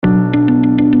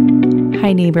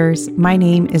Hi neighbors, my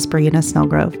name is Brianna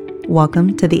Snellgrove.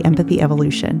 Welcome to the Empathy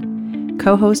Evolution.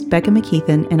 Co-host Becca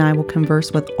McKeithen and I will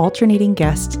converse with alternating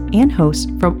guests and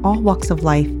hosts from all walks of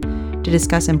life to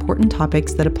discuss important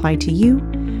topics that apply to you,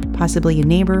 possibly a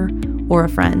neighbor or a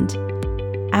friend.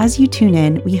 As you tune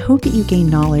in, we hope that you gain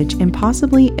knowledge and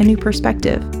possibly a new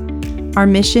perspective. Our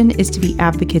mission is to be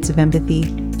advocates of empathy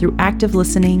through active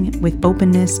listening with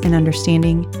openness and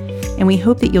understanding, and we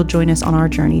hope that you'll join us on our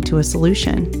journey to a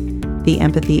solution, the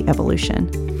Empathy Evolution.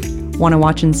 Want to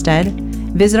watch instead?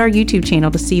 Visit our YouTube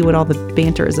channel to see what all the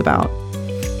banter is about.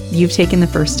 You've taken the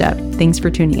first step. Thanks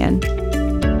for tuning in.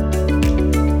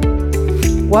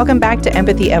 Welcome back to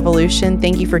Empathy Evolution.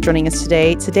 Thank you for joining us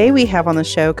today. Today we have on the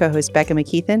show co-host Becca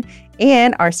McKeithen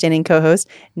and our standing co-host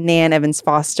Nan Evans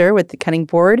Foster with the Cutting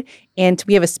Board. And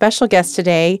we have a special guest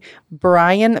today,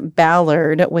 Brian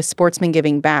Ballard with Sportsmen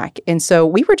Giving Back. And so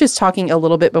we were just talking a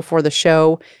little bit before the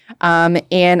show,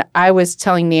 and I was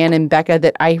telling Nan and Becca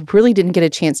that I really didn't get a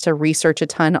chance to research a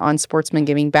ton on Sportsmen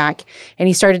Giving Back. And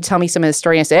he started to tell me some of his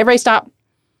story. And I said, everybody stop.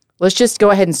 Let's just go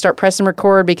ahead and start pressing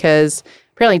record because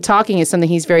apparently talking is something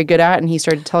he's very good at, and he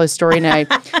started to tell his story, and I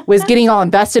was getting all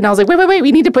invested, and I was like, wait,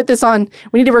 we need to put this on.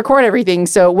 We need to record everything.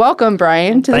 So welcome,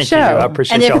 Brian, to the show. Thank you. I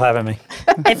appreciate y'all having me.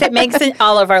 If it makes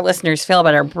all of our listeners feel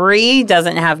better, Bree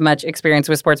doesn't have much experience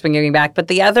with Sportsmen Giving Back, but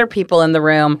the other people in the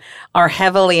room are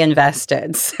heavily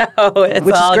invested. So it's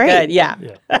Which all is great. good. Yeah.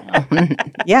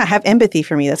 Yeah, have empathy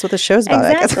for me. That's what the show's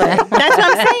about. Exactly. That's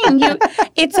what I'm saying.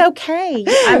 It's okay.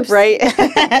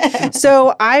 Right.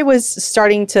 So I was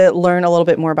starting to learn a little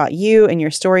bit more about you and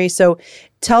your story. So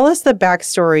tell us the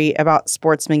backstory about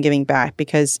Sportsmen Giving Back,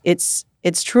 because it's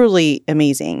truly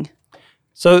amazing.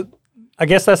 So I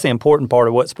guess that's the important part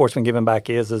of what Sportsmen Giving Back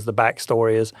is the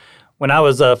backstory is when I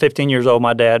was 15 years old,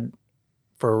 my dad,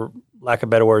 for lack of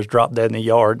better words, dropped dead in the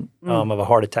yard of a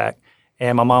heart attack.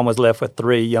 And my mom was left with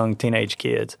 3 young teenage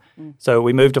kids. So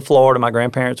we moved to Florida. My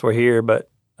grandparents were here, but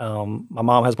my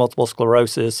mom has multiple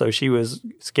sclerosis, so she was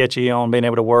sketchy on being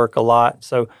able to work a lot.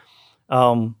 So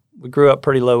we grew up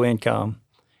pretty low income.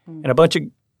 And a bunch of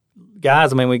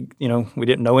guys, we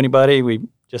didn't know anybody. We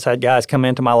just had guys come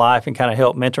into my life and kind of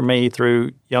help mentor me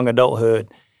through young adulthood.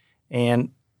 And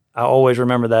I always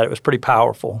remember that. It was pretty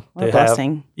powerful. What a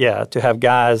blessing. To have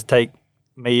guys take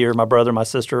me or my brother, my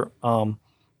sister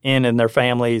in and their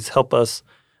families, help us.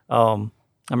 I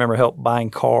remember help buying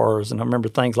cars, and I remember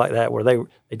things like that where they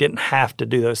didn't have to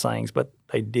do those things, but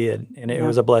they did, and it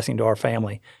was a blessing to our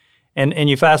family. And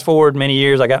you fast forward many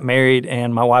years, I got married,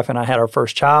 and my wife and I had our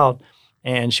first child,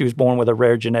 and she was born with a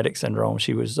rare genetic syndrome.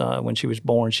 She was when she was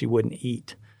born, she wouldn't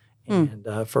eat. And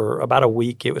for about a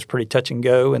week, it was pretty touch and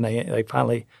go, and they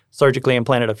finally surgically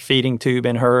implanted a feeding tube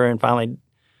in her and finally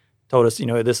told us,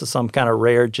 this is some kind of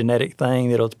rare genetic thing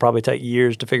that'll probably take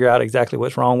years to figure out exactly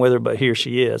what's wrong with her, but here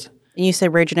she is. And you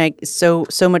said rare genetic, so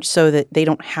much so that they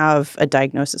don't have a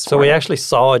diagnosis for it. So we actually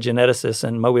saw a geneticist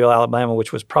in Mobile, Alabama,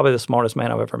 which was probably the smartest man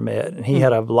I've ever met. And he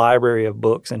had a library of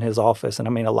books in his office, and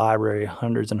a library,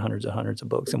 hundreds and hundreds and hundreds of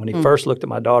books. And when he first looked at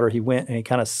my daughter, he went and he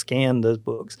kind of scanned those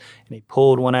books, and he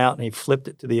pulled one out and he flipped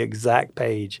it to the exact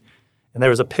page. And there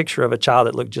was a picture of a child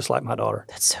that looked just like my daughter.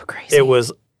 That's so crazy. It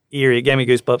was eerie. It gave me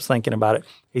goosebumps thinking about it.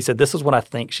 He said, this is what I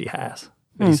think she has.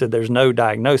 But he said, there's no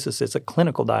diagnosis. It's a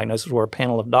clinical diagnosis where a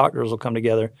panel of doctors will come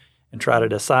together and try to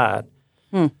decide.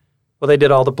 Well, they did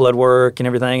all the blood work and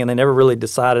everything, and they never really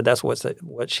decided that's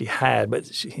what she had. But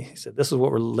he said, this is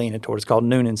what we're leaning toward. It's called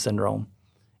Noonan syndrome.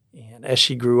 And as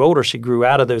she grew older, she grew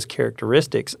out of those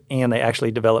characteristics, and they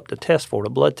actually developed a test for it, a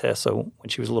blood test. So when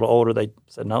she was a little older, they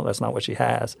said, no, that's not what she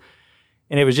has.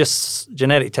 And it was just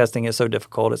genetic testing is so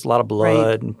difficult. It's a lot of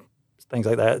blood and things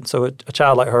like that. So a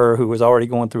child like her who was already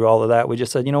going through all of that, we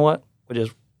just said, you know what? We'll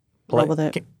just play with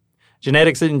it.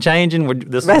 Genetics isn't changing.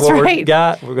 This is what we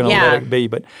got. We're going to let it be.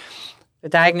 But the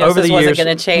diagnosis wasn't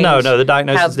going to change. No, the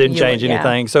diagnosis didn't change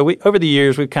anything. So over the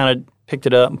years, we've kind of picked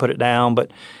it up and put it down.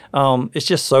 But it's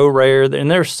just so rare. And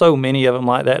there's so many of them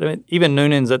like that. Even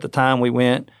Noonan's at the time we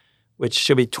went, which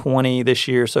should be 20 this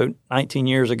year, so 19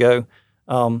 years ago,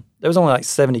 there was only like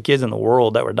 70 kids in the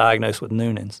world that were diagnosed with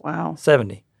Noonan's. Wow.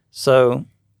 70. So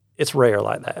it's rare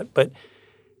like that. But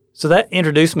so that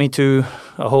introduced me to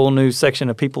a whole new section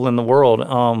of people in the world.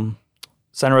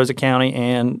 Santa Rosa County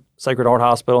and Sacred Heart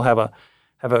Hospital have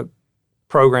a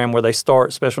program where they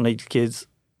start special needs kids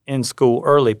in school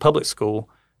early, public school.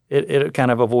 It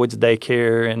kind of avoids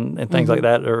daycare and things like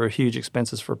that are huge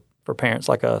expenses for parents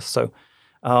like us. So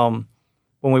when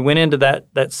we went into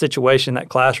that situation, that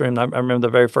classroom, I remember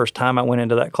the very first time I went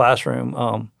into that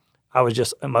classroom, I was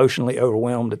just emotionally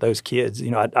overwhelmed at those kids.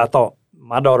 I thought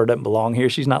my daughter doesn't belong here.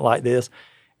 She's not like this.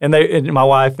 And my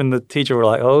wife and the teacher were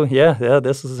like, "Oh yeah,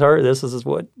 this is her. This is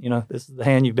what this is the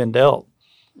hand you've been dealt."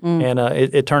 And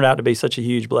it turned out to be such a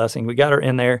huge blessing. We got her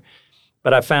in there,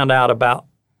 but I found out about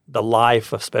the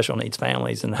life of special needs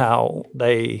families and how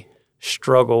they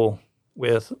struggle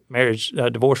with marriage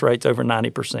divorce rates over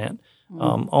 90%,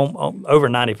 over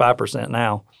 95%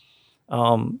 now.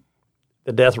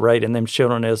 The death rate in them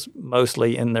children is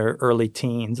mostly in their early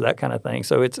teens, that kind of thing.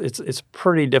 So it's a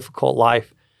pretty difficult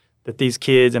life that these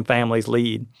kids and families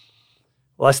lead.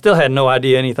 Well, I still had no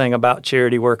idea anything about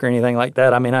charity work or anything like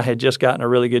that. I mean, I had just gotten a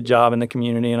really good job in the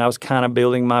community, and I was kind of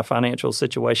building my financial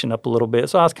situation up a little bit.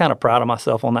 So I was kind of proud of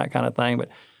myself on that kind of thing. But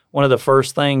one of the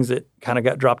first things that kind of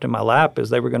got dropped in my lap is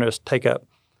they were going to take up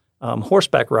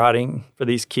horseback riding for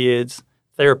these kids,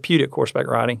 therapeutic horseback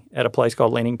riding at a place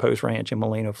called Leaning Post Ranch in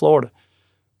Molina, Florida.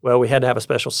 Well, we had to have a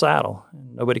special saddle.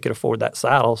 Nobody could afford that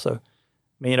saddle, so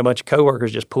me and a bunch of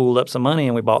coworkers just pooled up some money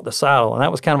and we bought the saddle. And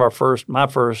that was kind of my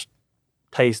first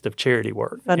taste of charity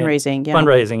work. Fundraising,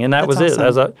 Fundraising, and that was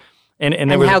awesome. it. And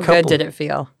And there was how a couple, good did it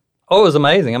feel? Oh, it was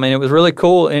amazing. I mean, it was really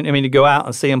cool. And I mean, to go out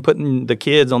and see them putting the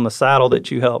kids on the saddle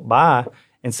that you helped buy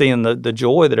and seeing the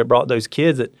joy that it brought those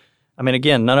kids that, I mean,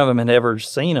 again, none of them had ever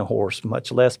seen a horse,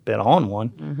 much less been on one.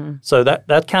 Mm-hmm. So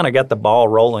that kind of got the ball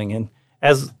rolling. And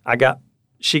as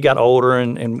she got older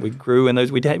and we grew in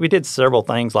those, we did several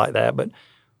things like that. But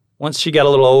once she got a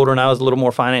little older and I was a little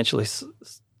more financially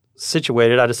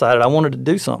situated, I decided I wanted to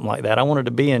do something like that. I wanted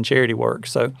to be in charity work.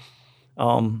 So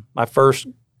my first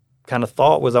kind of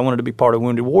thought was I wanted to be part of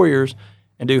Wounded Warriors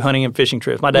and do hunting and fishing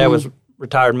trips. My dad was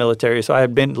retired military, so I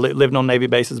had been lived on Navy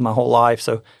bases my whole life.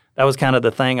 So that was kind of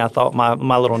the thing I thought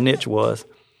my little niche was.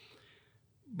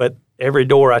 But every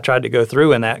door I tried to go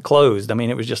through in that closed. I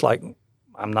mean, it was just like,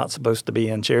 I'm not supposed to be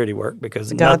in charity work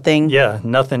because thing. Yeah,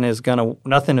 nothing is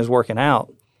working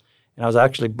out. And I was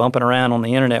actually bumping around on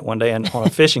the internet one day on a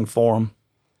fishing forum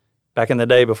back in the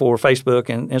day before Facebook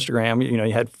and Instagram.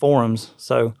 You had forums.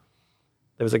 So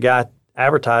there was a guy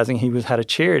advertising. He had a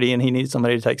charity and he needed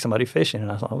somebody to take somebody fishing.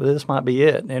 And I thought, well, this might be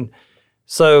it. And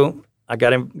so I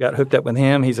got hooked up with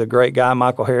him. He's a great guy,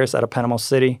 Michael Harris, out of Panama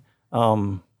City.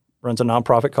 Runs a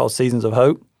nonprofit called Seasons of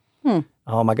Hope.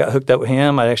 I got hooked up with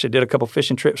him. I actually did a couple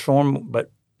fishing trips for him, but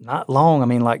not long. I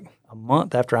mean, like a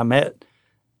month after I met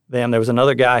them, there was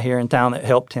another guy here in town that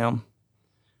helped him.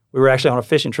 We were actually on a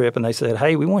fishing trip, and they said,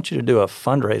 "Hey, we want you to do a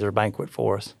fundraiser banquet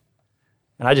for us."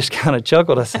 And I just kind of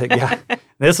chuckled. I said, "Yeah,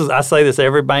 I say this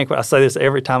every banquet. I say this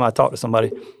every time I talk to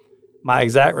somebody." My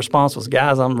exact response was,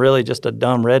 "Guys, I'm really just a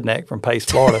dumb redneck from Pace,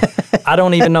 Florida. I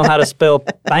don't even know how to spell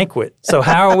banquet. So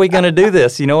how are we going to do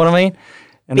this? You know what I mean?"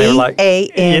 And they were like,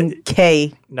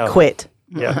 B-A-N-K, no. quit.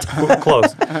 Yeah,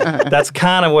 close. That's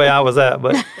kind of where I was at,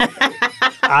 but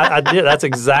I did. That's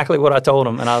exactly what I told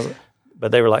them,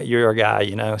 but they were like, "You're a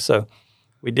guy," So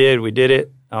we did it. We did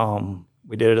it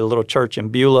at a little church in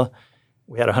Beulah.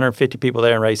 We had 150 people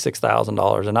there and raised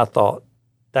 $6,000, and I thought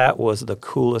that was the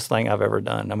coolest thing I've ever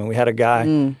done. I mean, we had a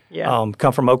guy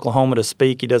come from Oklahoma to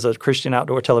speak. He does a Christian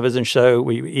outdoor television show.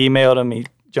 We emailed him. He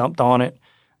jumped on it.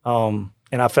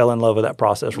 And I fell in love with that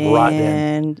process right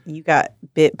then. And you got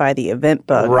bit by the event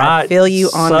bug. Right. I feel you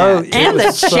on that. And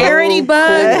the charity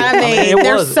bug. Cool. I mean,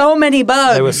 there's so many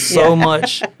bugs. There was so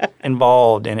much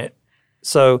involved in it.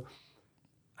 So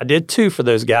I did 2 for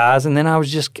those guys, and then I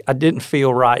didn't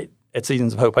feel right at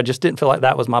Seasons of Hope. I just didn't feel like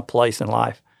that was my place in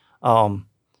life.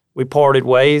 We parted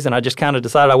ways, and I just kind of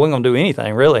decided I wasn't going to do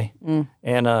anything, really.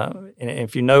 And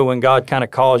if when God kind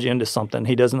of calls you into something,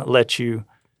 He doesn't let you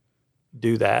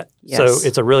do that. Yes. So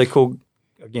it's a really cool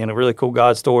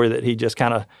God story that He just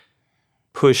kind of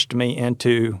pushed me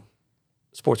into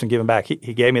sports and giving back.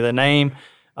 He gave me the name.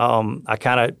 When I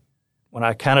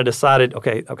kind of decided,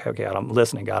 okay, I'm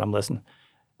listening, God, I'm listening.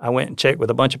 I went and checked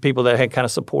with a bunch of people that had kind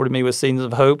of supported me with Seasons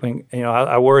of Hope, and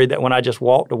I worried that when I just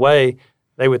walked away,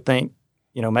 they would think,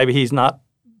 maybe he's not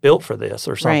built for this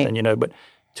or something, right. But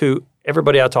to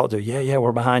everybody I talked to, yeah,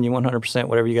 we're behind you 100%,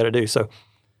 whatever you got to do. So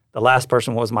the last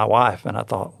person was my wife, and I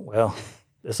thought, well,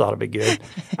 this ought to be good.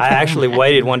 I actually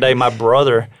waited one day. My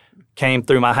brother came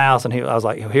through my house, and I was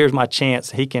like, here's my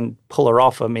chance. He can pull her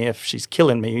off of me if she's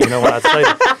killing me, when I say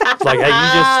that. It's like, hey,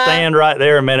 you just stand right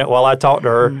there a minute while I talk to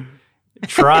her.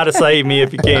 Try to save me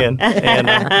if you can.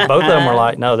 And both of them were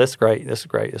like, no, this is great. This is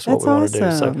great. This is what we want to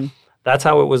do. So that's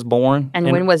how it was born. And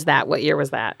when was that? What year was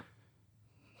that?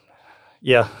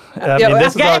 Yeah. I mean,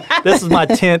 this is my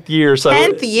 10th year. So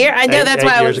 10th year? I know, that's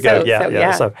why I was ago.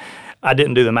 Yeah. So I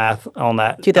didn't do the math on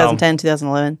that. 2010,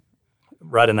 2011.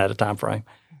 Right in that time frame.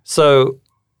 So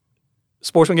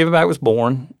Sportsman Giving Back was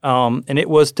born, and it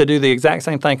was to do the exact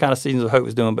same thing kind of Seasons of Hope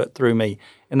was doing, but through me.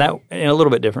 And a little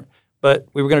bit different. But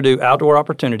we were going to do outdoor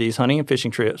opportunities, hunting and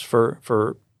fishing trips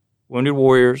for wounded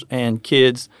warriors and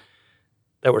kids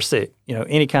that were sick,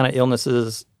 any kind of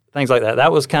illnesses, things like that.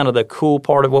 That was kind of the cool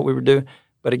part of what we were doing.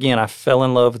 But again, I fell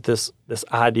in love with this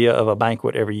idea of a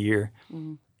banquet every year.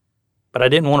 Mm-hmm. But I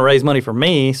didn't want to raise money for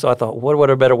me, so I thought, what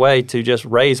a better way to just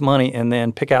raise money and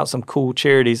then pick out some cool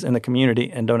charities in the community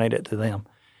and donate it to them.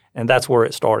 And that's where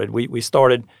it started. We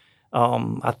started,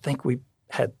 I think we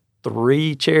had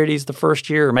 3 charities the first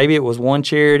year, or maybe it was 1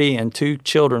 charity and 2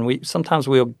 children. Sometimes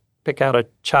we'll pick out a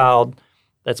child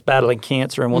that's battling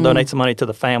cancer, and we'll donate some money to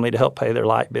the family to help pay their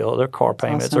light bill, their car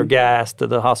payments, or gas to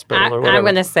the hospital, or whatever. I'm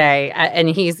going to say,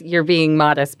 and you're being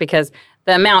modest, because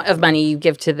the amount of money you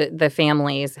give to the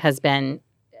families has been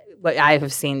what I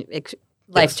have seen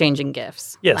life-changing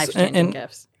gifts. Yes, life-changing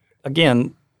gifts.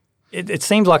 Again, it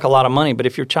seems like a lot of money, but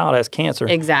if your child has cancer,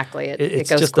 exactly, it's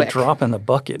goes just quick. a drop in the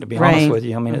bucket, to be honest with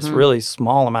you. I mean, it's really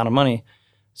small amount of money.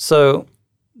 So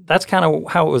that's kind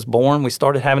of how it was born. We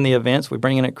started having the events. We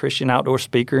bring in a Christian outdoor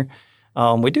speaker.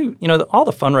 We do, all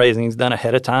the fundraising is done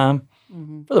ahead of time.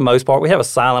 Mm-hmm. For the most part, we have a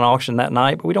silent auction that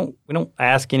night, but we don't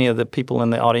ask any of the people in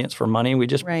the audience for money. We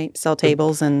just sell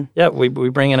tables and we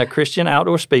bring in a Christian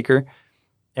outdoor speaker,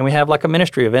 and we have like a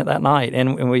ministry event that night.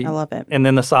 And we I love it. And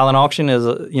then the silent auction is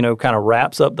kind of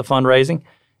wraps up the fundraising,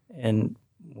 and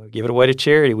we give it away to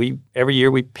charity. Every year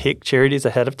we pick charities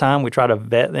ahead of time. We try to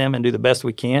vet them and do the best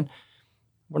we can.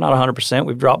 We're not 100%.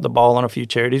 We've dropped the ball on a few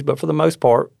charities, but for the most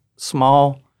part,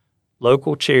 small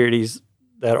local charities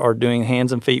that are doing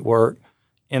hands and feet work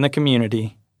in the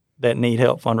community that need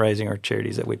help fundraising are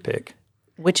charities that we pick.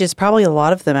 Which is probably a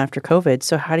lot of them after COVID.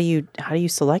 So how do you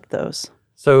select those?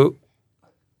 So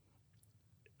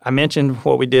I mentioned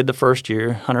what we did the first year,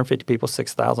 150 people,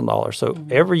 $6,000. So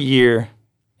every year,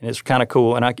 and it's kind of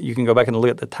cool, and you can go back and look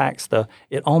at the tax stuff,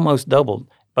 it almost doubled,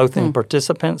 both in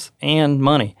participants and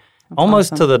money. That's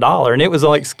almost awesome. To the dollar. And it was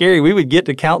like scary. We would get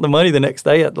to count the money the next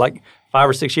day at like 5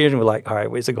 or 6 years, and we're like, all right,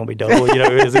 is it going to be double? Is it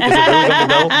really going to be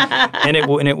double? And it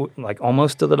like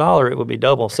almost to the dollar, it would be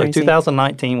double. So Crazy.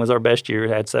 2019 was our best year. It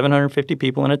had 750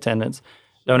 people in attendance,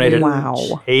 donated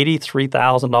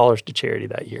 $83,000 to charity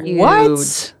that year.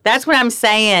 What? That's what I'm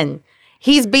saying.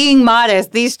 He's being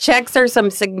modest. These checks are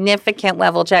some significant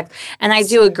level checks. And I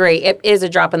do agree. It is a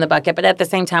drop in the bucket. But at the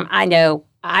same time, I know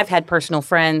I've had personal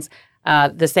friends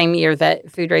the same year that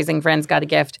Food Raising Friends got a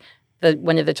gift.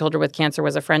 One of the children with cancer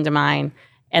was a friend of mine,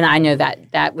 and I know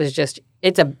that was just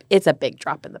it's a big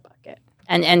drop in the bucket.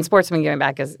 And Sportsman Giving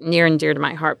Back is near and dear to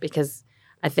my heart because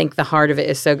I think the heart of it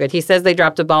is so good. He says they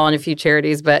dropped a ball on a few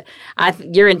charities, but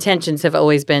your intentions have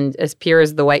always been as pure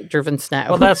as the white driven snow.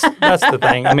 Well, that's the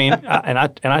thing. I mean,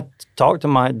 I talked to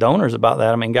my donors about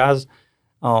that. I mean, guys,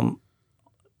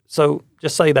 so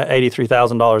just say that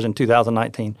 $83,000 in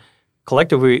 2019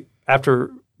 collectively after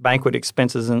banquet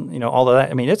expenses and all of that.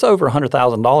 I mean, it's over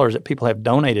 $100,000 that people have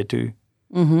donated to.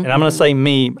 Mm-hmm. And I'm going to say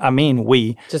I mean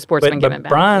we. To Sportsman Giving Back. But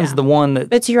Brian's the one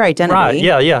that... It's your identity.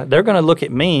 Right, yeah. They're going to look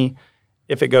at me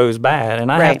if it goes bad.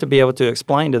 And I have to be able to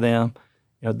explain to them,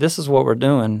 this is what we're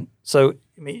doing. So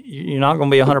I mean, you're not going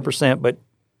to be 100%, but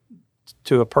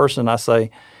to a person, I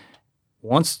say,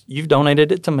 once you've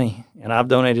donated it to me and I've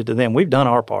donated to them, we've done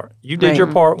our part. You did your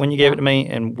part when you gave it to me,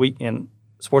 and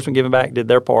Sportsman Giving Back did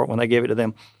their part when they gave it to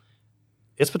them.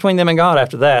 It's between them and God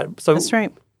after that. So that's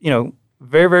right.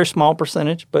 Very, very small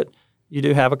percentage, but you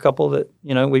do have a couple that,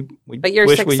 we But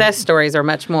your success stories are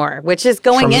much more, which is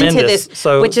going into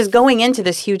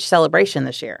this huge celebration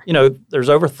this year. There's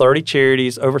over 30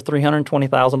 charities, over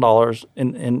 $320,000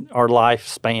 in our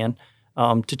lifespan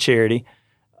to charity.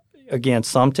 Again,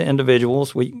 some to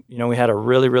individuals. We had a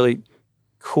really, really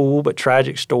cool but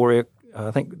tragic story.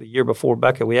 I think the year before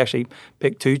Becca, we actually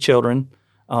picked 2 children.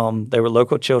 They were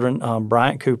local children,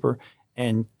 Bryant Cooper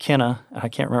and Kenna. I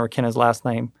can't remember Kenna's last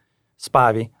name,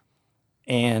 Spivey.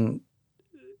 And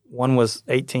one was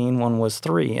 18, one was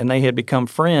 3. And they had become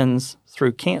friends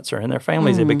through cancer, and their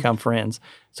families had become friends.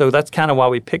 So that's kind of why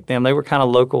we picked them. They were kind of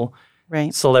local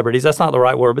celebrities. That's not the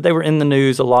right word, but they were in the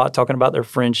news a lot talking about their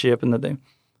friendship. And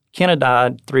Kenna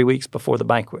died 3 weeks before the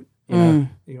banquet.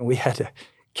 We had to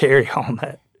carry on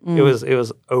that. It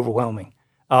was overwhelming.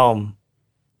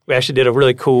 We actually did a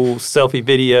really cool selfie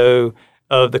video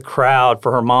of the crowd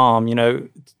for her mom,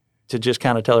 to just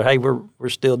kind of tell her, hey, we're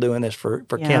still doing this for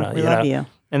Kenna. We love you.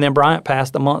 And then Bryant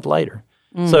passed a month later.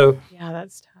 So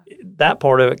that's tough. That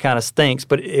part of it kind of stinks,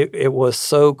 but it was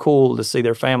so cool to see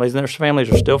their families. And their families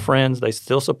are still friends. They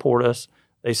still support us.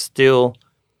 They still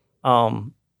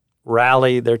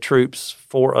rally their troops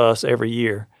for us every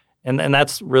year. And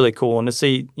that's really cool. And to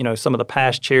see, some of the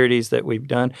past charities that we've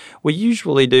done. We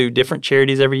usually do different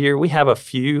charities every year. We have a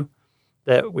few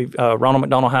that we've Ronald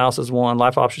McDonald House is one,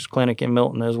 Life Options Clinic in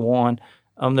Milton is one.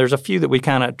 There's a few that we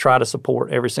kind of try to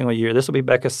support every single year. This will be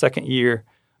Becca's second year.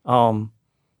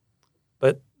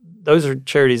 But those are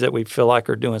charities that we feel like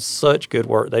are doing such good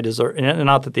work. They deserve, and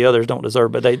not that the others don't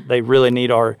deserve, but they really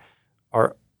need our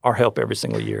help every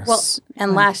single year. Well,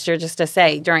 and last year, just to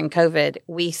say, during COVID,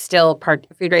 we still,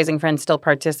 Food Raising Friends still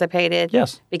participated.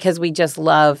 Yes. Because we just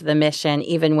love the mission,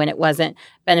 even when it wasn't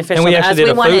beneficial. And we actually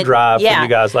did a food drive for you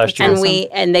guys last year.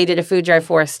 And they did a food drive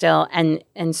for us still.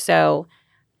 And so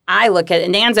I look at it,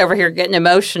 and Nan's over here getting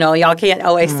emotional. Y'all can't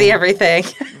always see everything,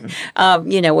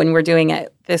 when we're doing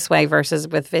it this way versus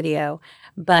with video.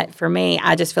 But for me,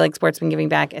 I just feel like Sportsman Giving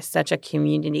Back is such a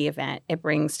community event. It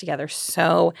brings together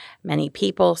so many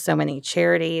people, so many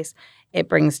charities. It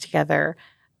brings together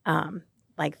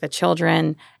like the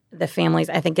children, the families.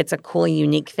 I think it's a cool,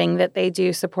 unique thing that they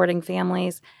do supporting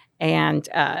families. And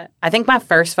I think my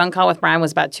first phone call with Brian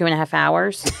was about 2.5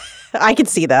 hours. I can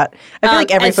see that. I feel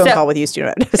like every phone call with you,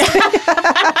 Stuart. It's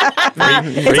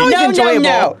always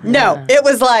enjoyable. No. It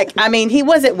was like, he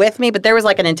wasn't with me, but there was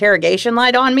like an interrogation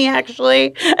light on me,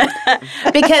 actually.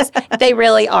 Because they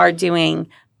really are doing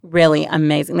really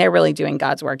amazing. They're really doing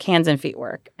God's work, hands and feet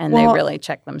work, and they really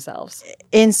check themselves.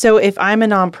 And so if I'm a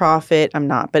nonprofit, I'm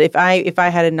not, but if I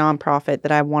had a nonprofit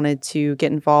that I wanted to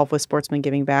get involved with Sportsman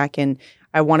Giving Back and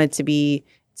I wanted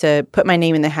to put my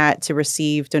name in the hat to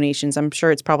receive donations. I'm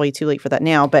sure it's probably too late for that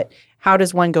now, but how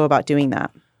does one go about doing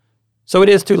that? So it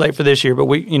is too late for this year, but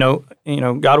we,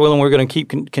 God willing, we're going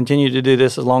to continue to do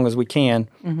this as long as we can.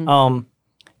 Mm-hmm.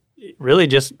 Really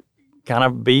just kind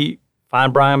of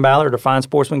find Brian Ballard or find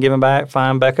Sportsman Giving Back,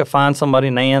 find Becca, find somebody,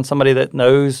 Nan, somebody that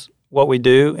knows what we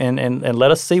do and let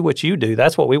us see what you do.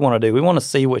 That's what we want to do. We want to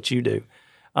see what you do.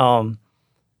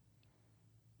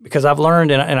 Because I've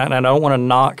learned, and I don't want to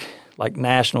knock like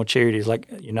national charities like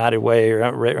United Way,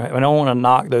 I don't want to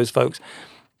knock those folks,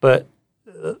 but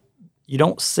you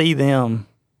don't see them.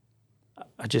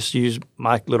 I just use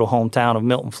my little hometown of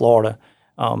Milton, Florida.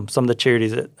 Some of the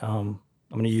charities that I'm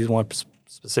going to use one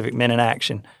specific, Men in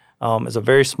Action, is a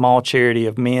very small charity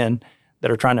of men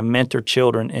that are trying to mentor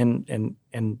children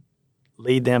and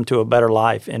lead them to a better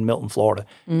life in Milton, Florida.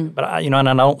 Mm. But and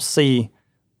I don't see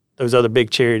those other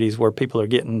big charities where people are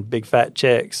getting big fat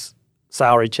checks,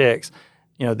 salary checks.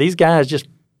 These guys just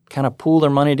kind of pool their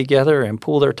money together and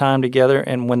pool their time together,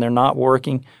 and when they're not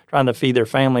working, trying to feed their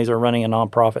families or running a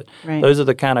nonprofit. Right. Those are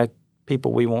the kind of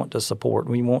people we want to support.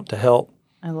 We want to help.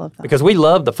 I love that. Because we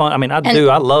love the fun.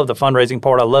 I love the fundraising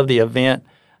part. I love the event.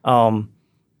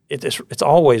 It's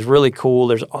always really cool.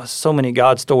 There's so many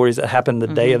God stories that happen the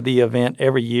day of the event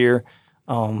every year.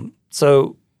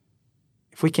 So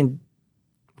if we can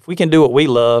do what we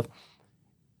love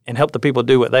and help the people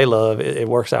do what they love, it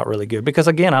works out really good. Because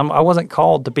again, I wasn't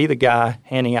called to be the guy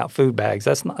handing out food bags.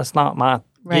 That's not my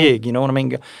gig. You know what I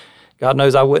mean? God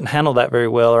knows I wouldn't handle that very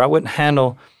well, or I wouldn't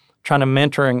handle trying to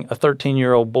mentoring a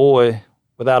 13-year-old boy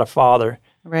without a father.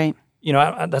 Right.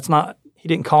 That's not. He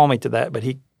didn't call me to that, but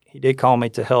he did call me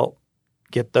to help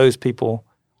get those people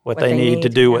what they need to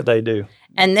do what they do.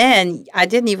 And then I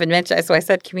didn't even mention. So I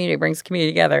said community brings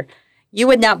community together. You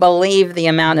would not believe the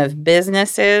amount of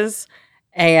businesses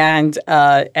and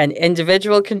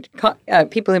individual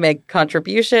people who make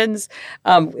contributions.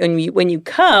 When you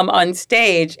come on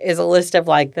stage is a list of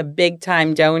like the big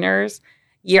time donors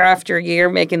year after year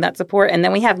making that support. And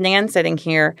then we have Nan sitting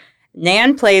here.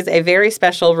 Nan plays a very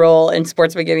special role in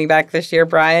Sportsman Giving Back this year.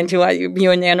 Brian, do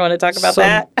you and Nan want to talk about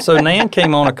that? So Nan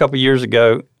came on a couple years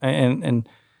ago, and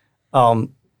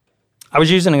I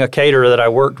was using a caterer that I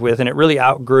worked with, and it really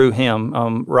outgrew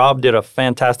him. Rob did a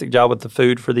fantastic job with the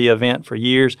food for the event for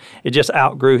years. It just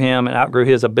outgrew him and outgrew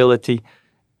his ability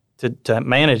to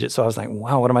manage it. So I was like,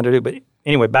 wow, what am I to do? But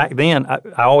anyway, back then,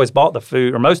 I always bought the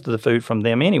food, or most of the food from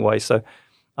them anyway. So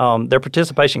their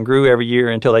participation grew every year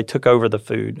until they took over the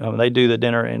food. They do the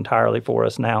dinner entirely for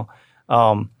us now.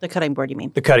 The cutting board, you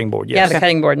mean? The cutting board, yes. Yeah, the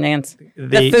cutting board, Nance.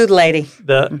 The food lady.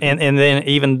 And then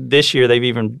even this year, they've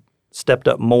even stepped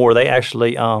up more. They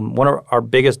actually, one of our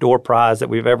biggest door prize that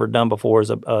we've ever done before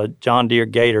is a John Deere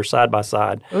Gator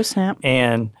side-by-side. Oh, snap.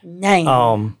 And nice.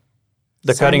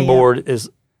 The cutting board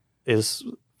is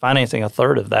financing a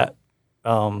third of that.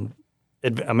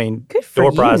 Good for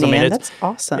door you, prize. Nan. That's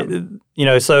awesome.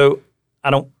 So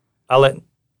I'll let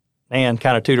Nan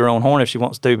kind of toot her own horn if she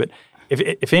wants to, but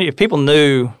if people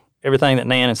knew everything that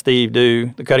Nan and Steve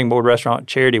do, the Cutting Board Restaurant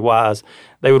charity-wise,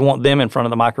 they would want them in front of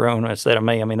the microphone instead of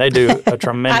me. They do a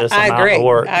tremendous amount of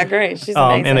work. I agree. She's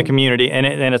amazing. In the community, and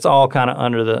it's all kind of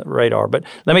under the radar. But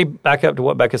let me back up to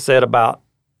what Becca said about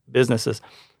businesses.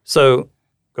 So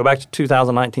go back to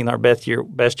 2019, our best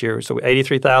year. So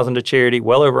 $83,000 to charity,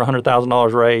 well over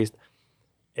 $100,000 raised.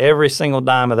 Every single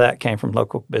dime of that came from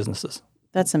local businesses.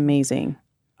 That's amazing.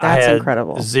 That's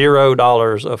incredible.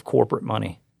 $0 of corporate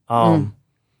money.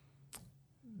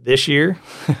 This year,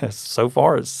 so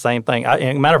far, it's the same thing.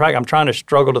 Matter of fact, I'm trying to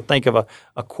struggle to think of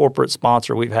a corporate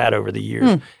sponsor we've had over the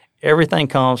years. Everything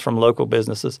comes from local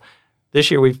businesses. This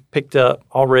year, we've picked up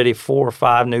already 4 or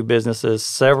 5 new businesses.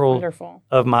 Several Wonderful.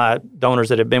 of my donors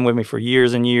that have been with me for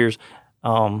years and years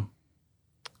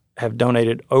have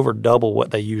donated over double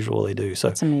what they usually do. So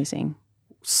that's amazing.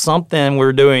 Something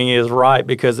we're doing is right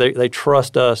because they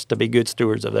trust us to be good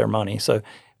stewards of their money. So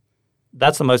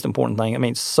that's the most important thing. I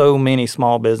mean, so many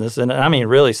small businesses, and I mean,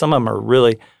 really, some of them are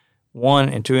really 1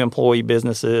 and 2 employee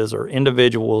businesses or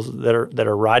individuals that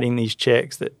are writing these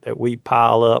checks that we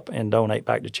pile up and donate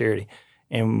back to charity.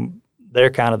 And they're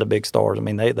kind of the big stars. I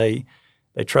mean, they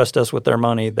trust us with their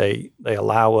money. They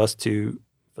allow us to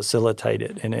facilitate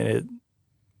it, and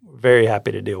we're very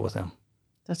happy to deal with them.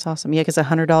 That's awesome. Yeah, because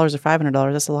 $100 or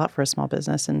 $500, that's a lot for a small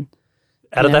business. And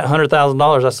out of that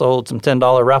 $100,000, I sold some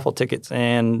 $10 raffle tickets,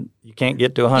 and you can't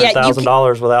get to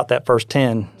 $100,000 without that first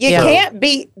 10. You can't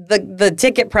beat the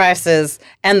ticket prices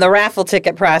and the raffle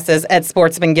ticket prices at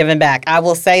Sportsman Giving Back. I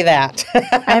will say that.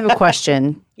 I have a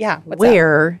question. Yeah.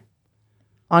 Where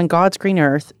on God's green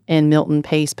earth in Milton,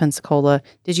 Pace, Pensacola,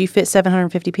 did you fit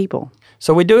 750 people?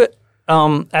 So we do it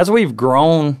as we've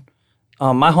grown.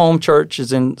 My home church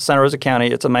is in Santa Rosa County.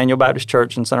 It's Emmanuel Baptist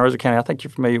Church in Santa Rosa County. I think you're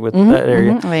familiar with that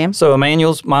area. I am. So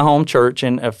Emmanuel's my home church,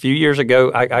 and a few years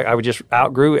ago, I would just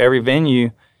outgrew every venue.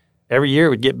 Every year it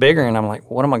would get bigger, and I'm like,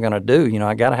 what am I going to do? You know,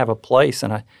 I got to have a place.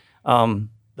 And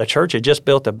the church had just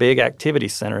built a big activity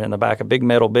center in the back, a big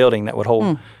metal building that would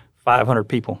hold 500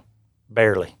 people,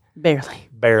 barely.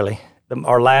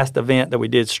 Our last event that we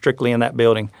did strictly in that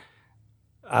building,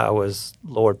 I was,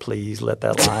 Lord, please let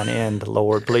that line end.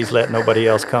 Lord, please let nobody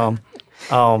else come.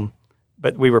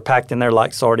 But we were packed in there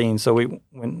like sardines. So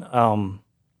when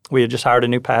we had just hired a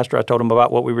new pastor, I told him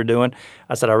about what we were doing.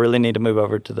 I said, I really need to move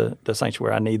over to the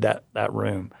sanctuary. I need that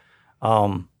room.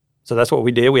 So that's what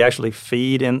we did. We actually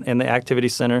feed in the activity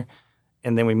center,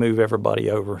 and then we move everybody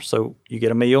over. So you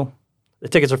get a meal. The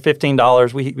tickets are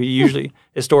 $15. We usually,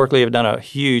 historically, have done a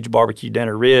huge barbecue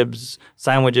dinner, ribs,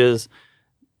 sandwiches,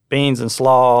 beans and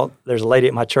slaw. There's a lady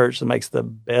at my church that makes the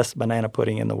best banana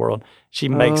pudding in the world. She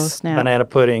makes banana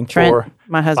pudding for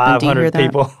my husband, 500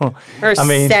 people. For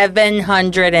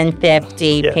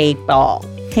 750 people.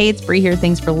 Hey, it's Bree here.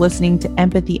 Thanks for listening to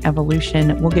Empathy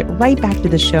Evolution. We'll get right back to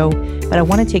the show, but I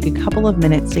want to take a couple of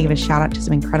minutes to give a shout out to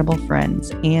some incredible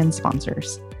friends and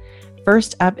sponsors.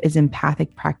 First up is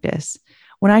Empathic Practice.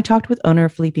 When I talked with owner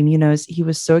Felipe Munoz, he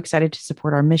was so excited to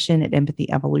support our mission at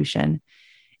Empathy Evolution.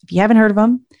 If you haven't heard of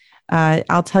them,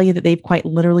 I'll tell you that they've quite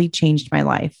literally changed my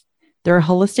life. They're a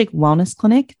holistic wellness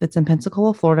clinic that's in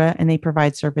Pensacola, Florida, and they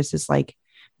provide services like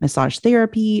massage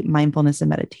therapy, mindfulness and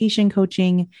meditation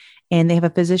coaching, and they have a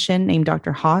physician named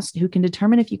Dr. Haas who can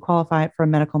determine if you qualify for a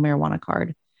medical marijuana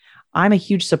card. I'm a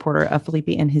huge supporter of Felipe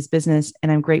and his business,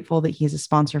 and I'm grateful that he is a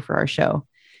sponsor for our show.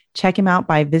 Check him out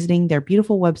by visiting their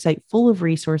beautiful website full of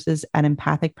resources at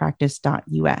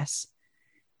empathicpractice.us.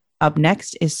 Up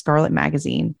next is Scarlet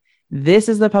Magazine. This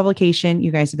is the publication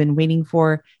you guys have been waiting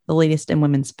for, the latest in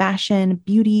women's fashion,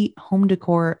 beauty, home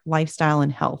decor, lifestyle,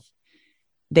 and health.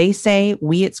 They say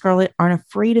we at Scarlet aren't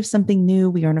afraid of something new.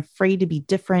 We aren't afraid to be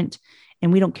different,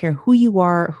 and we don't care who you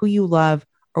are, who you love,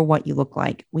 or what you look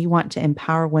like. We want to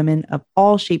empower women of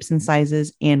all shapes and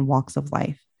sizes and walks of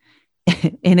life.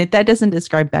 And if that doesn't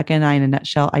describe Becca and I in a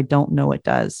nutshell, I don't know what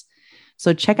does.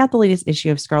 So check out the latest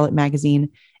issue of Scarlet Magazine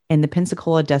in the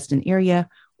Pensacola-Destin area,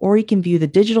 or you can view the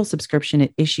digital subscription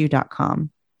at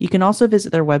issue.com. You can also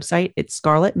visit their website at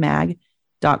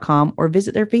scarletmag.com or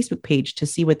visit their Facebook page to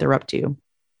see what they're up to.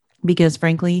 Because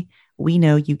frankly, we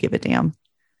know you give a damn.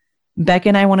 Becca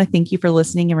and I want to thank you for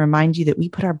listening and remind you that we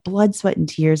put our blood, sweat, and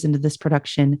tears into this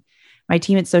production. My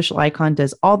team at Social Icon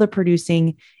does all the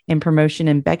producing and promotion,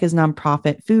 and Becca's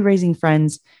nonprofit, Food Raising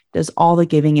Friends, does all the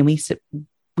giving, and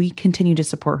we continue to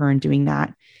support her in doing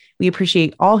that. We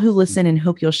appreciate all who listen and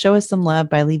hope you'll show us some love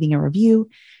by leaving a review,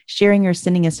 sharing, or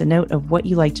sending us a note of what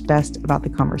you liked best about the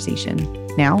conversation.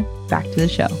 Now, back to the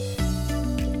show.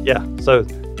 Yeah, so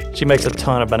she makes a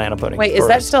ton of banana pudding. Wait, is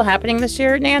that still happening this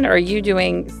year, Nan? Or are you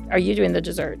doing the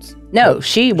desserts? No,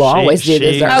 she will always do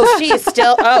desserts. Oh, she is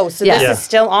still. Oh, so this is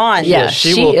still on. Yeah,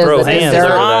 she will throw hands.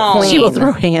 She will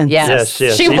throw hands. Yes.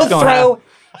 She will throw.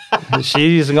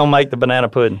 She's gonna make the banana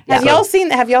pudding. Have y'all seen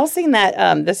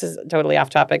that? This is totally off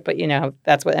topic, but you know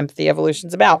that's what Empathy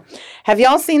Evolution's about. Have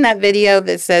y'all seen that video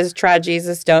that says "Try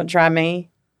Jesus, don't try me"?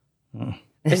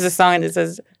 There's a song that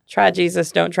says, "Try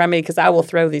Jesus, don't try me, because I will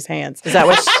throw these hands." Is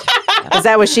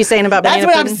that what she's saying about That's banana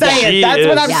what I'm pudding? saying. She That's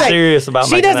what I'm is saying. serious about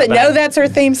She making doesn't that know bad. that's her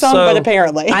theme song, So- but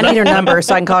apparently. I need her number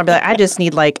so I can call her and be like, I just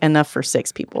need like enough for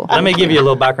 6 people. Let me give you a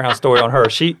little background story on her.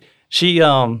 She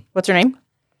What's her name?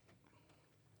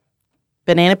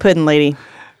 Banana pudding lady.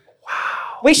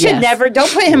 We should Yes. never.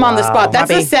 Don't put him on the Wow. spot. That's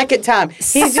the Bobby. second time.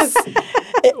 He's just.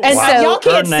 And Wow. so y'all Her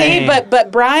can't see, name-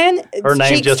 but Brian her name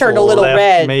cheeks just turned a little left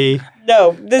red. me.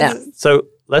 No, this Yeah. is. So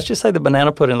let's just say the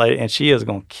banana pudding lady, and she is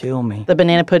going to kill me. The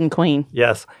banana pudding queen.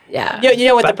 Yes. Yeah. You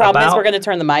know what the problem is? About- We're going to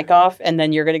turn the mic off, and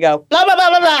then you're going to go blah blah blah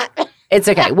blah blah. It's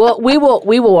okay. Well, we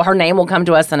will. Her name will come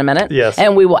to us in a minute. Yes.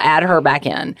 And we will add her back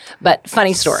in. But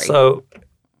funny story. So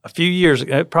a few years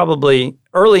ago, probably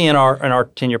early in our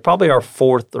tenure, probably our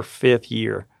 4th or 5th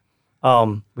year,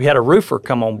 we had a roofer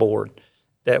come on board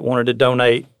that wanted to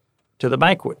donate to the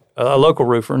banquet, a local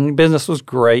roofer, and business was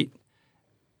great.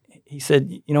 He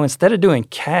said, instead of doing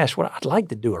cash, I'd like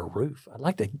to do a roof. I'd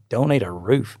like to donate a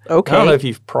roof. Okay. I don't know if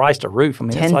you've priced a roof. I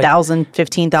mean, it's like $10,000,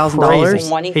 $15,000. crazy.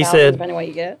 $20,000, He said- depending on what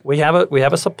you get. we have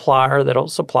a supplier that'll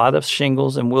supply the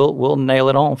shingles, and we'll nail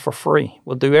it on for free.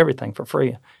 We'll do everything for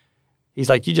free. He's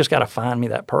like, you just got to find me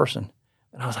that person.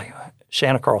 And I was like,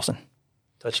 Shanna Carlson.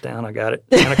 Touchdown, I got it.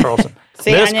 Shanna Carlson.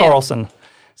 See, Miss I knew. Carlson.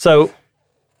 So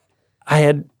I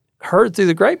had heard through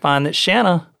the grapevine that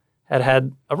Shanna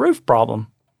had a roof problem.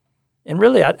 And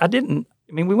really, I didn't.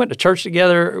 I mean, we went to church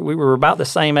together. We were about the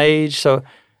same age. So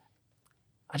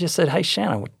I just said, hey,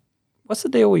 Shanna, what's the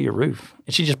deal with your roof?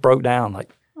 And she just broke down. Like,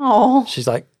 Oh, she's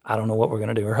like, I don't know what we're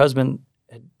going to do. Her husband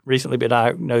had recently been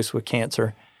diagnosed with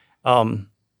cancer. And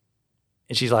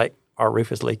she's like, our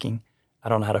roof is leaking. I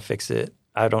don't know how to fix it.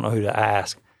 I don't know who to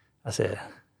ask. I said,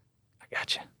 I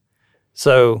got you.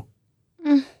 So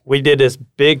we did this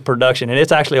big production, and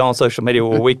it's actually on social media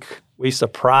where we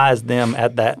surprised them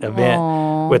at that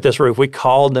event with this roof. We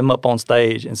called them up on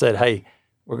stage and said, hey,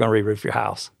 we're going to re-roof your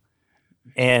house.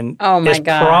 And Oh, my it's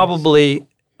gosh. probably,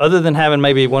 other than having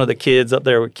maybe one of the kids up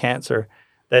there with cancer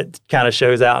that kind of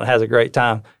shows out and has a great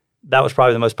time, that was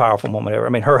probably the most powerful moment ever. I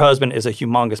mean, her husband is a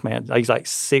humongous man. He's like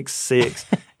 6'6",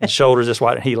 and shoulders this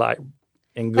wide, and he like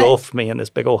engulfed me in this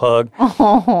big old hug.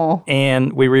 oh.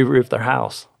 And we re-roofed their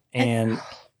house. And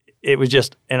it was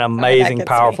just an amazing, gets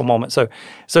powerful moment. So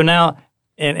now,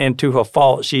 and to her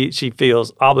fault, she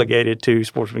feels obligated to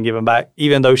Sportsman Giving Back,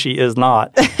 even though she is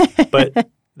not. But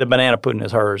the banana pudding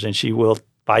is hers, and she will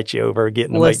fight you over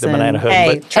getting to make the Listen, banana pudding.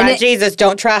 Hey, But try And it- Jesus,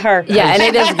 don't try her. Yeah, and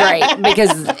it is great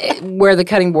because where the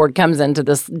cutting board comes into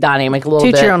this dynamic a little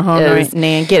Toot bit. your own horn, is-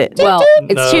 Nan. Get it. Well,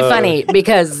 it's too No. funny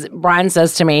because Brian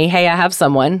says to me, hey, I have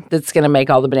someone that's going to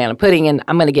make all the banana pudding, and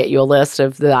I'm going to get you a list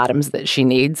of the items that she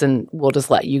needs, and we'll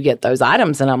just let you get those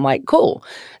items. And I'm like, cool.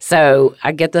 So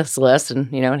I get this list,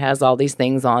 and, it has all these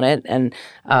things on it. And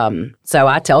so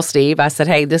I tell Steve, I said,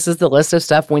 hey, this is the list of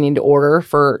stuff we need to order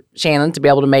for Shannon to be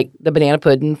able to make the banana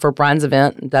pudding for Brian's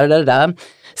event, da-da-da-da.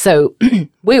 So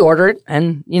we order it,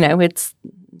 and,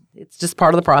 it's just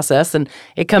part of the process. And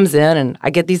it comes in, and I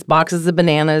get these boxes of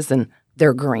bananas, and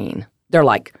they're green. They're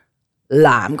like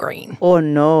lime green. Oh,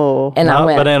 no. And not I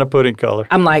went, banana pudding color.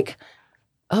 I'm like,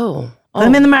 oh. Put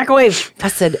them in the microwave. I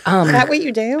said, Is that what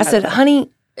you do? I said, honey,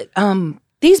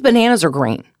 these bananas are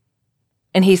green.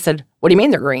 And he said, what do you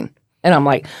mean they're green? And I'm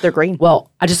like, They're green.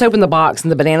 well, I just opened the box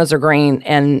and the bananas are green.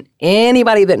 And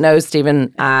anybody that knows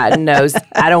Stephen knows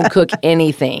I don't cook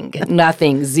anything,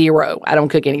 nothing, zero. I don't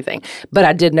cook anything. But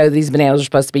I did know these bananas are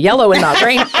supposed to be yellow and not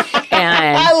green.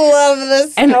 And I love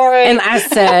this and, story. and I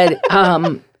said,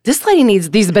 this lady needs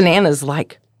these bananas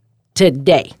like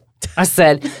today. I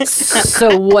said,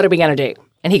 so what are we going to do?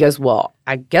 And he goes, well,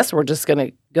 I guess we're just going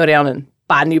to go down and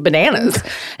buy new bananas.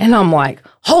 And I'm like,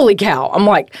 holy cow. I'm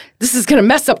like, this is going to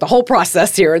mess up the whole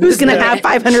process here. Who's going to have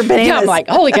 500 bananas? Yeah, I'm like,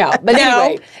 holy cow. But no,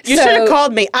 anyway. you so- should have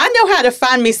called me. I know how to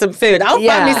find me some food. I'll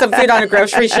Yeah. find me some food on a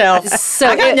grocery shelf. So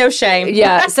I got it- no shame.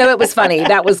 Yeah, so it was funny.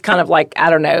 That was kind of like,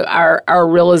 I don't know, our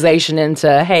realization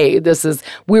into, hey,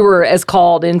 we were as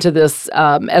called into this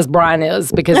as Brian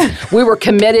is, because we were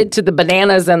committed to the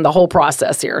bananas and the whole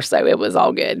process here. So it was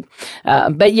all good.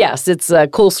 But yes, it's a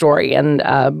cool story. And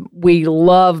we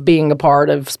love being a part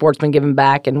of Sportsman Giving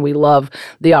Back, and we love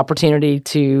the opportunity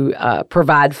to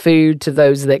provide food to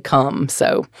those that come.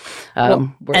 So, we're-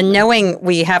 And knowing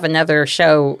we have another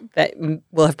show that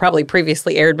will have probably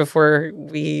previously aired before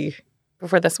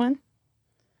this one.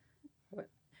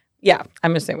 Yeah,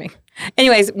 I'm assuming.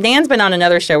 Anyways, Nan's been on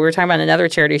another show. We were talking about another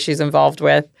charity she's involved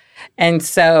with. And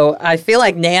so I feel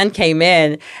like Nan came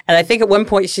in, and I think at one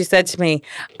point she said to me,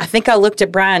 I think I looked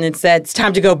at Brian and said, it's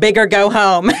time to go big or go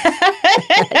home.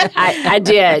 I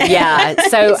did, yeah.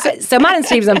 So mine and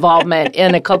Steve's involvement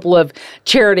in a couple of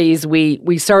charities,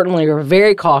 we certainly are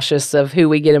very cautious of who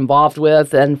we get involved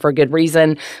with, and for good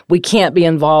reason. We can't be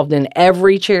involved in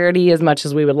every charity as much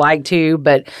as we would like to,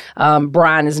 but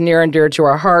Brian is near and dear to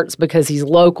our hearts because he's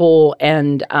local,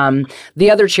 and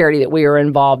the other charity that we are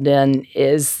involved in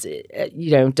is,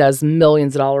 does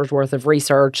millions of dollars worth of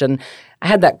research, and I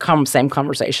had that same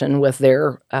conversation with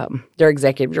their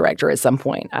executive director at some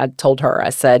point. I told her,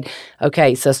 I said,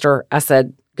 "Okay, sister," I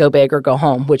said, "go big or go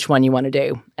home. Which one you want to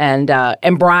do?" And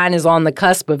Brian is on the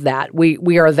cusp of that.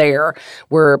 We are there.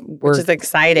 Which is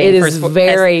exciting. It is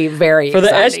very, very for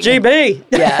exciting. The SGB.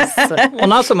 Yes. Well,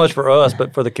 not so much for us,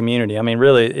 but for the community. I mean,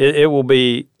 really, it will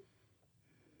be.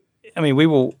 I mean, we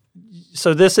will.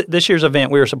 So this year's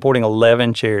event, we are supporting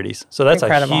 11 charities. So that's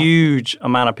incredible. A huge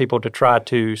amount of people to try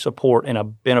to support in a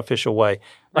beneficial way.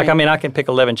 Like, I mean, I can pick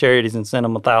 11 charities and send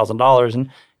them $1,000, and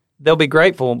they'll be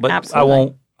grateful. But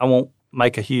Absolutely. I won't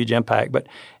make a huge impact. But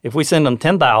if we send them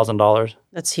 $10,000,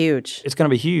 That's huge. it's going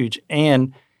to be huge.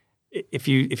 And if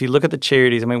you look at the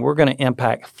charities, I mean, we're going to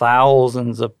impact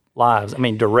thousands of lives. I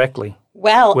mean, directly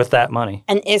Well, with that money.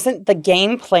 and isn't the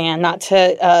game plan, not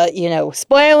to,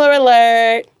 spoiler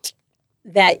alert,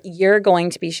 that you're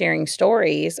going to be sharing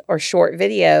stories or short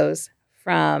videos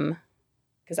from,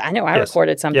 because I know I Yes.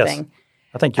 recorded something. Yes.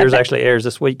 I think yours actually airs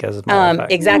this week, as a matter of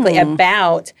fact. Exactly,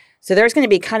 about, so there's going to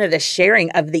be kind of the sharing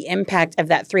of the impact of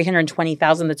that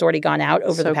 $320,000 that's already gone out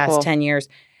over So the past cool. 10 years.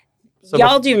 So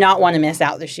Y'all do not want to miss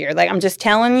out this year. Like, I'm just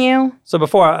telling you. So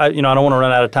before I don't want to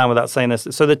run out of time without saying this.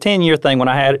 So the 10-year thing, when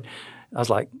I had it, I was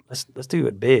like, let's do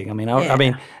it big. I mean,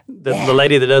 the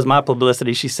lady that does my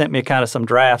publicity, she sent me kind of some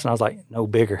drafts, and I was like, no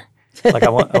bigger. Like I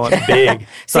want big.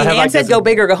 So See, I had Nan said this go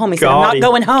big or go home. He said, I'm gaudy- not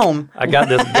going home. I got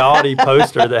this gaudy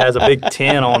poster that has a big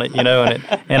 10 on it,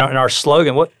 and our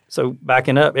slogan. So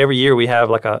backing up, every year we have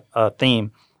like a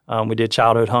theme. We did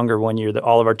childhood hunger one year. That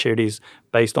all of our charities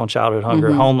based on childhood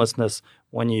hunger, homelessness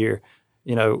one year.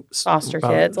 Foster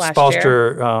kids last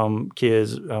foster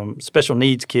kids, special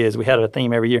needs kids. We had a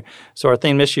theme every year. So our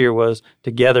theme this year was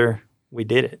Together We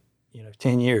Did It.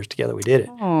 10 years together we did it.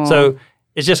 Aww. So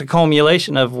it's just a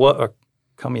cumulation of however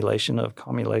you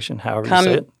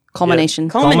say it. Culmination.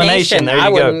 Culmination. There I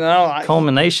you wouldn't go. know.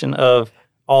 Culmination of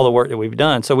all the work that we've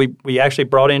done. So we actually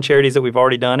brought in charities that we've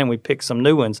already done, and we picked some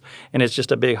new ones. And it's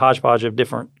just a big hodgepodge of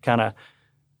different kind of.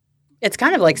 It's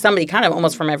kind of like somebody kind of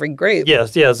almost from every group.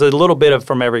 Yes, a little bit of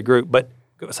from every group. But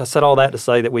I said all that to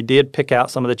say that we did pick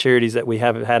out some of the charities that we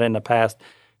have had in the past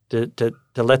to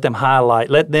let them highlight,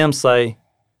 let them say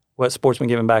what Sportsman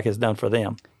Giving Back has done for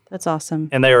them. That's awesome.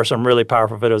 And they are some really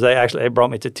powerful videos. They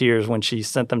brought me to tears when she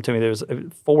sent them to me. There was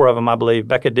 4 of them, I believe.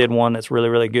 Becca did one that's really,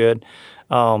 really good.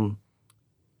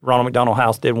 Ronald McDonald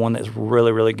House did one that's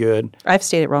really, really good. I've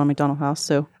stayed at Ronald McDonald House,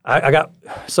 so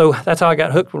So that's how I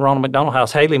got hooked with Ronald McDonald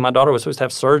House. Haley, my daughter, was supposed to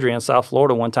have surgery in South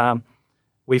Florida one time.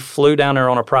 We flew down there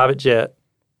on a private jet.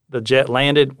 The jet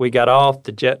landed. We got off.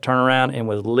 The jet turned around and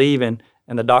was leaving.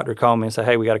 And the doctor called me and said,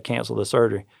 hey, we got to cancel the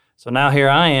surgery. So now here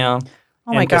I am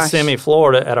in Kissimmee,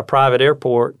 Florida at a private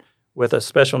airport with a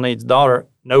special needs daughter,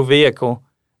 no vehicle.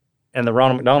 And the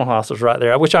Ronald McDonald House was right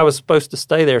there. I wish I was supposed to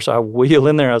stay there, so I wheeled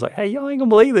in there. I was like, hey, y'all ain't going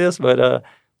to believe this, but I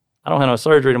don't have no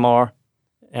surgery tomorrow,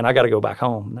 and I got to go back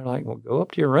home. And they're like, well, go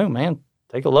up to your room, man.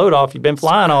 Take a load off. You've been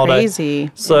flying all day.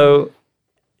 crazy. So,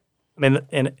 I mean,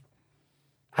 and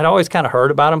I'd always kind of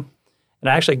heard about them. And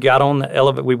I actually got on the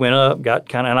elevator. We went up,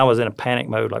 and I was in a panic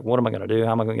mode. Like, what am I going to do?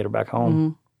 How am I going to get her back home? Mm-hmm.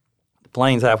 The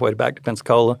plane's halfway back to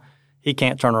Pensacola. He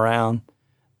can't turn around.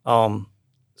 So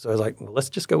I was like, well, let's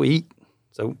just go eat.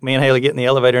 So me and Haley get in the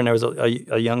elevator, and there was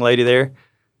a young lady there,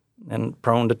 and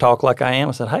prone to talk like I am.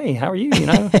 I said, hey, how are you,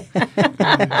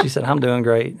 She said, I'm doing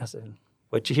great. I said,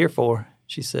 what you here for?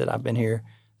 She said, I've been here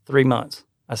 3 months.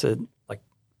 I said, like,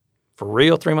 for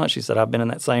real 3 months? She said, I've been in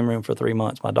that same room for 3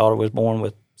 months. My daughter was born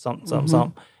with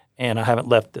something, and I haven't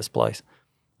left this place.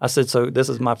 I said, so this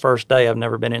is my first day. I've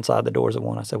never been inside the doors of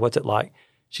one. I said, what's it like?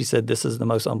 She said, this is the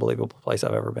most unbelievable place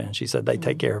I've ever been. She said, they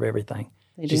take care of everything.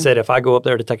 She said, if I go up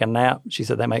there to take a nap, she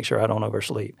said, they make sure I don't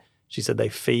oversleep. She said, they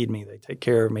feed me. They take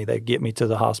care of me. They get me to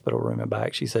the hospital room and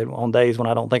back. She said, on days when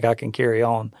I don't think I can carry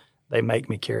on, they make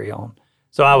me carry on.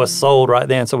 So I was sold right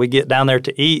then. So we get down there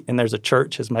to eat, and there's a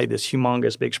church has made this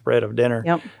humongous big spread of dinner,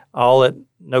 all at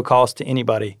no cost to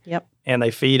anybody. Yep. And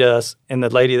they feed us. And the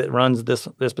lady that runs this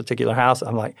particular house,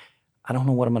 I'm like, I don't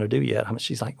know what I'm going to do yet.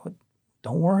 She's like, well,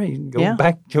 don't worry. Go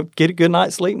back, get a good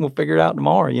night's sleep, and we'll figure it out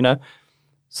tomorrow,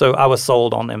 So I was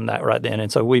sold on them that right then.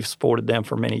 And so we've supported them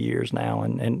for many years now.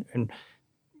 And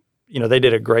they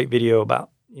did a great video about,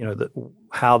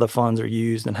 how the funds are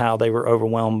used and how they were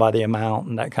overwhelmed by the amount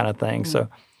and that kind of thing. So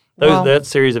that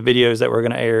series of videos that we're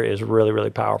going to air is really, really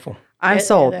powerful. I'm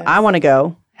sold. I want to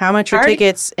go. How much are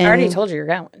tickets? I already told you you're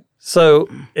going. So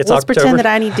let's pretend that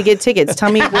I need to get tickets.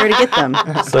 Tell me where to get them.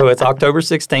 So it's October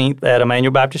 16th at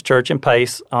Emmanuel Baptist Church in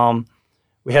Pace.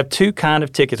 We have two kind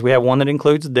of tickets. We have one that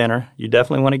includes dinner. You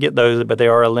definitely want to get those, but they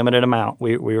are a limited amount.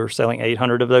 We were selling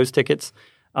 800 of those tickets.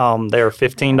 They are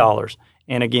 $15.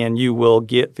 And again, you will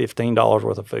get $15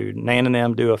 worth of food. Nan and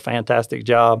them do a fantastic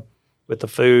job with the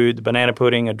food, the banana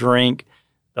pudding, a drink,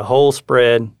 the whole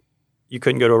spread. You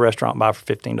couldn't go to a restaurant and buy for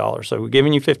 $15. So we're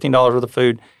giving you $15 worth of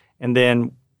food, and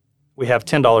then we have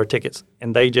 $10 tickets,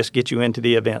 and they just get you into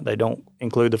the event. They don't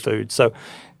include the food. So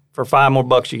for $5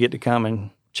 more, you get to come and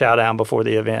chow down before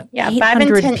the event. Yeah,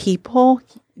 500 people.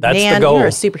 That's Man, the goal. You're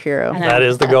a superhero. That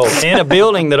is the goal. In a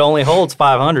building that only holds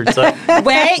 500. So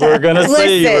Wait, we're gonna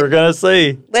see. We're gonna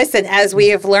see. Listen, as we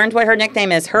have learned what her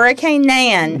nickname is, Hurricane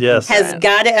Nan has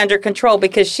got it under control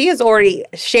because she has already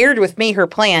shared with me her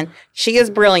plan. She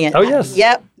is brilliant. Oh yes.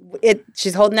 Yep.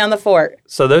 She's holding down the fort.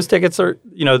 So those tickets are,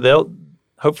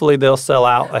 hopefully they'll sell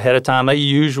out ahead of time. They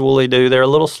usually do. They're a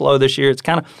little slow this year. It's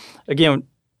kind of, again,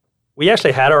 we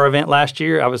actually had our event last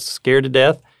year. I was scared to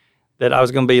death that I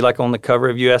was going to be like on the cover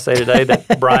of USA Today,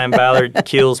 that Brian Ballard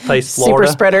kills Pace, Florida.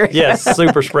 Super spreader. Yes,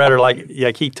 super spreader. Like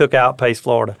he took out Pace,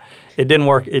 Florida. It didn't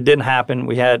work. It didn't happen.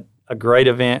 We had a great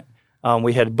event.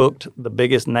 We had booked the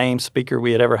biggest name speaker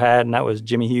we had ever had, and that was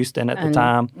Jimmy Houston at the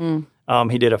time.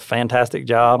 He did a fantastic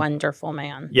job. Wonderful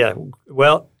man. Yeah.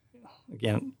 Well,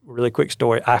 again, really quick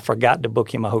story. I forgot to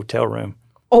book him a hotel room.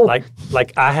 Oh.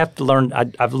 Like I have to learn.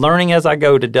 I'm learning as I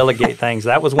go to delegate things.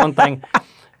 That was one thing.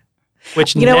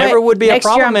 Which never would be a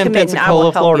problem in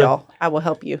Pensacola, Florida. I will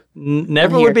help you.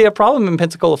 Never would be a problem in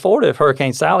Pensacola, Florida if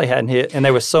Hurricane Sally hadn't hit and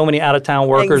there was so many out-of-town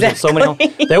workers and so many.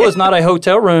 There was not a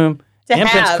hotel room in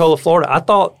Pensacola, Florida. I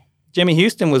thought Jimmy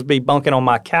Houston was be bunking on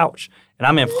my couch, and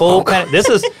I'm in full panic. This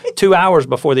is 2 hours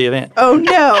before the event. Oh,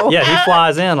 no. Yeah, he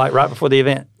flies in like right before the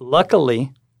event.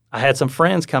 Luckily, I had some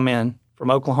friends come in from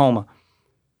Oklahoma.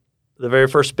 The very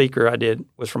first speaker I did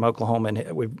was from Oklahoma,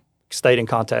 and we stayed in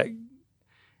contact.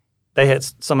 They had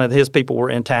some of his people were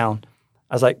in town.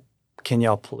 I was like, can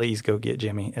y'all please go get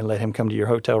Jimmy and let him come to your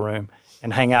hotel room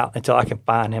and hang out until I can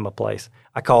find him a place.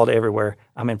 I called everywhere.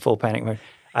 I'm in full panic mode.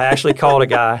 I actually called a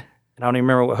guy, and I don't even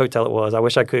remember what hotel it was. I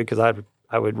wish I could because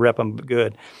I would rep him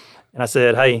good. And I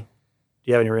said, hey, do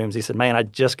you have any rooms? He said, man, I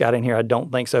just got in here. I don't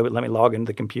think so, but let me log into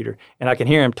the computer. And I can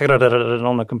hear him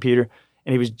on the computer.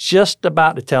 And he was just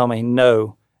about to tell me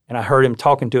no. And I heard him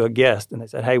talking to a guest, and they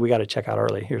said, hey, we got to check out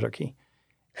early. Here's our key.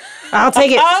 I'll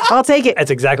take it. I'll take it. That's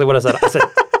exactly what I said. I said,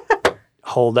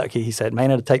 hold that key. He said,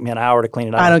 man, it'll take me an hour to clean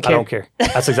it out. I don't care.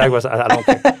 That's exactly what I said. I don't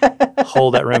care.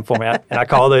 Hold that room for me. And I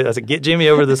called it. I said, get Jimmy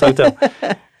over to this hotel.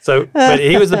 So, but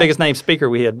he was the biggest name speaker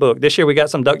we had booked. This year we got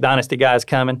some Duck Dynasty guys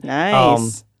coming.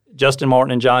 Nice. Justin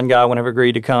Martin and John Guy whenever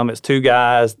agreed to come. It's two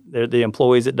guys. They're the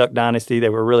employees at Duck Dynasty. They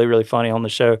were really, really funny on the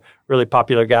show. Really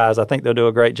popular guys. I think they'll do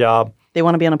a great job. They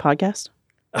want to be on a podcast?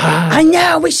 I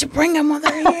know. We should bring them while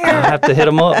they're here. I have to hit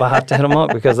them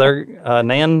up. Because they're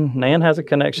Nan has a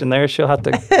connection there. She'll have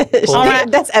to pull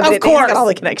That's evident. Of course. He's got all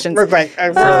the connections. Right.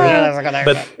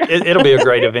 But it'll be a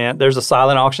great event. There's a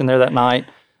silent auction there that night.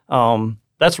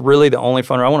 That's really the only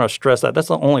fundraiser. I want to stress that. That's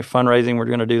the only fundraising we're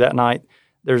going to do that night.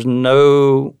 There's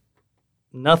nothing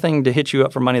to hit you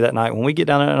up for money that night. When we get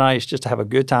down there that night, it's just to have a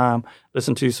good time,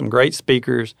 listen to some great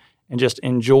speakers, and just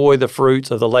enjoy the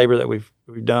fruits of the labor that we've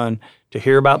done, to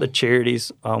hear about the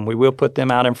charities. We will put them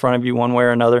out in front of you one way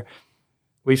or another.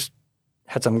 We've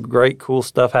had some great, cool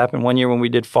stuff happen. One year when we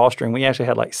did fostering, we actually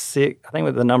had like 6, I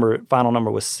think the final number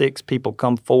was 6 people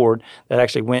come forward that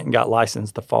actually went and got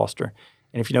licensed to foster.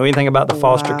 And if you know anything about the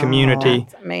foster community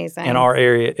in our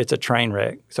area, it's a train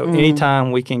wreck. So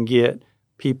anytime we can get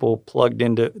people plugged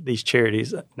into these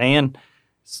charities, Nan,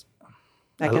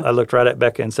 I looked right at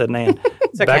Becca and said, Nan.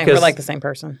 It's okay. We're like the same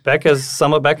person.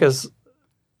 Some of Becca's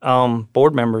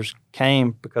board members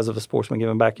came because of the Sportsman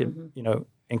Giving Back,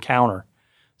 encounter.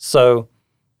 So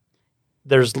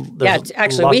there's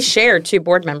actually, we share 2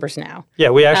 board members now.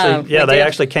 Yeah, they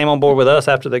actually came on board with us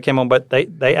after they came on, but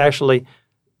they actually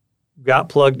got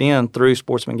plugged in through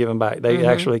Sportsman Giving Back. They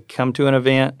actually come to an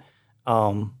event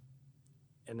and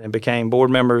then became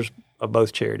board members of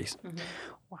both charities.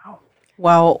 Wow.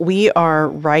 Well, we are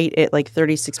right at like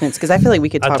 36 minutes because I feel like we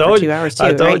could talk for 2 hours too.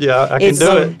 I told you I can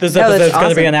do it. This episode's going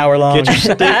to be an hour long. Get your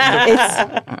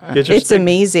stick. It's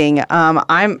amazing.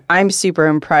 I'm super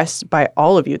impressed by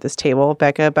all of you at this table,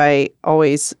 Becca, by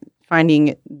always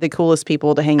finding the coolest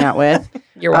people to hang out with.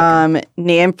 You're welcome.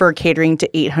 Nan for catering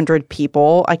to 800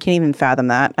 people. I can't even fathom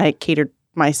that. I catered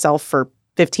myself for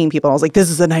 15 people. I was like, this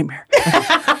is a nightmare.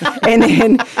 And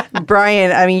then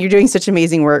Brian, I mean, you're doing such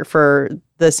amazing work for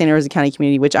the Santa Rosa County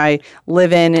community, which I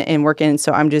live in and work in.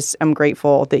 So I'm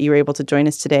grateful that you were able to join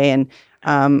us today. And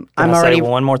I'm already. Say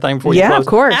one more thing before you Yeah, close? of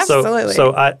course. Absolutely.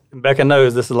 So Becca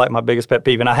knows this is like my biggest pet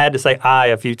peeve, and I had to say I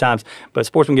a few times. But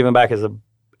Sportsman Giving Back is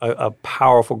a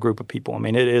powerful group of people. I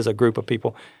mean, it is a group of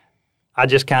people. I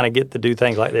just kind of get to do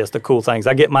things like this, the cool things.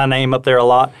 I get my name up there a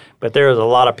lot, but there is a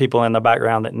lot of people in the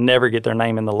background that never get their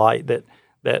name in the light that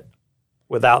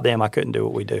without them, I couldn't do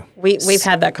what we do. We've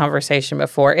had that conversation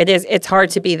before. It's hard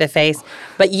to be the face,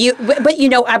 but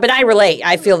I relate.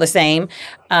 I feel the same.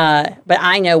 But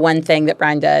I know one thing that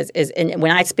Brian does is, and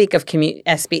when I speak of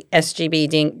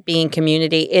SGB being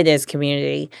community, it is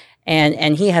community.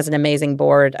 And he has an amazing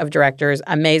board of directors,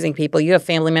 amazing people. You have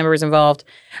family members involved.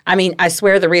 I mean, I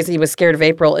swear the reason he was scared of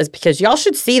April is because y'all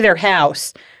should see their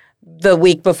house the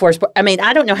week before. I mean,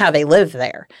 I don't know how they live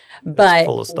there, but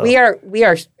we are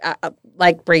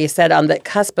like Bria said, on the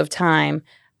cusp of time.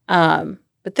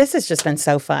 But this has just been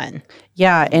so fun.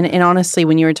 Yeah, and honestly,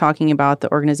 when you were talking about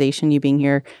the organization, you being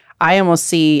here, I almost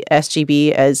see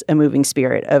SGB as a moving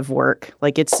spirit of work.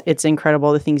 Like it's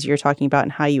incredible the things you're talking about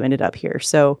and how you ended up here.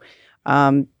 So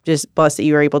just blessed that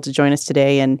you were able to join us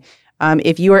today. And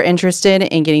if you are interested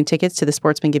in getting tickets to the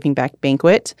Sportsman Giving Back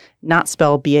Banquet, not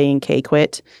spelled B-A-N-K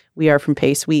quit, we are from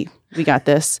Pace. We got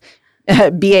this.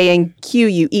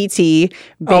 BANQUET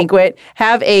banquet.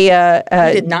 Have a.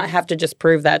 You did not have to just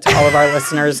prove that to all of our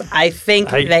listeners. I think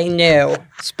they knew.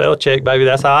 Spell check, baby.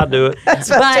 That's how I do it. But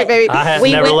baby. I had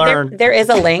never learned. There is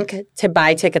a link to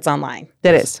buy tickets online.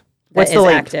 That is. What's that the is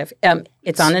link? Active.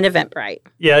 It's on an Eventbrite.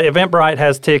 Yeah, Eventbrite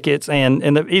has tickets, and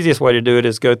the easiest way to do it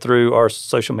is go through our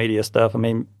social media stuff. I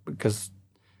mean, because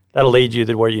that'll lead you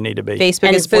to where you need to be. Facebook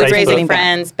And is Food Sportsman Raising Giving Back.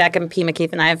 Friends, Becca P.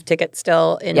 McKeith, and I have tickets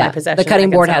still in my possession. The Cutting I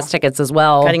can Board sell. has tickets as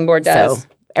well. Cutting Board does. So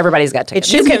everybody's got It tickets.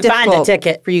 should You be can find a difficult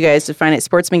ticket. for you guys to find it.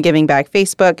 Sportsman Giving Back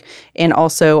Facebook and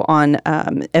also on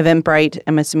Eventbrite.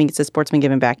 I'm assuming it says Sportsman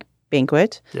Giving Back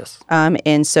Banquet. Yes.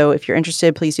 And so if you're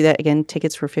interested, please do that. Again,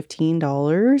 tickets for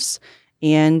 $15.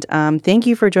 And thank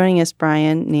you for joining us,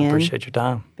 Brian, Nan, Appreciate your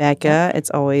time. Becca. It's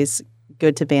always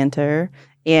good to banter.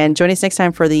 And join us next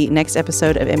time for the next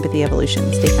episode of Empathy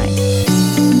Evolution. Stay kind.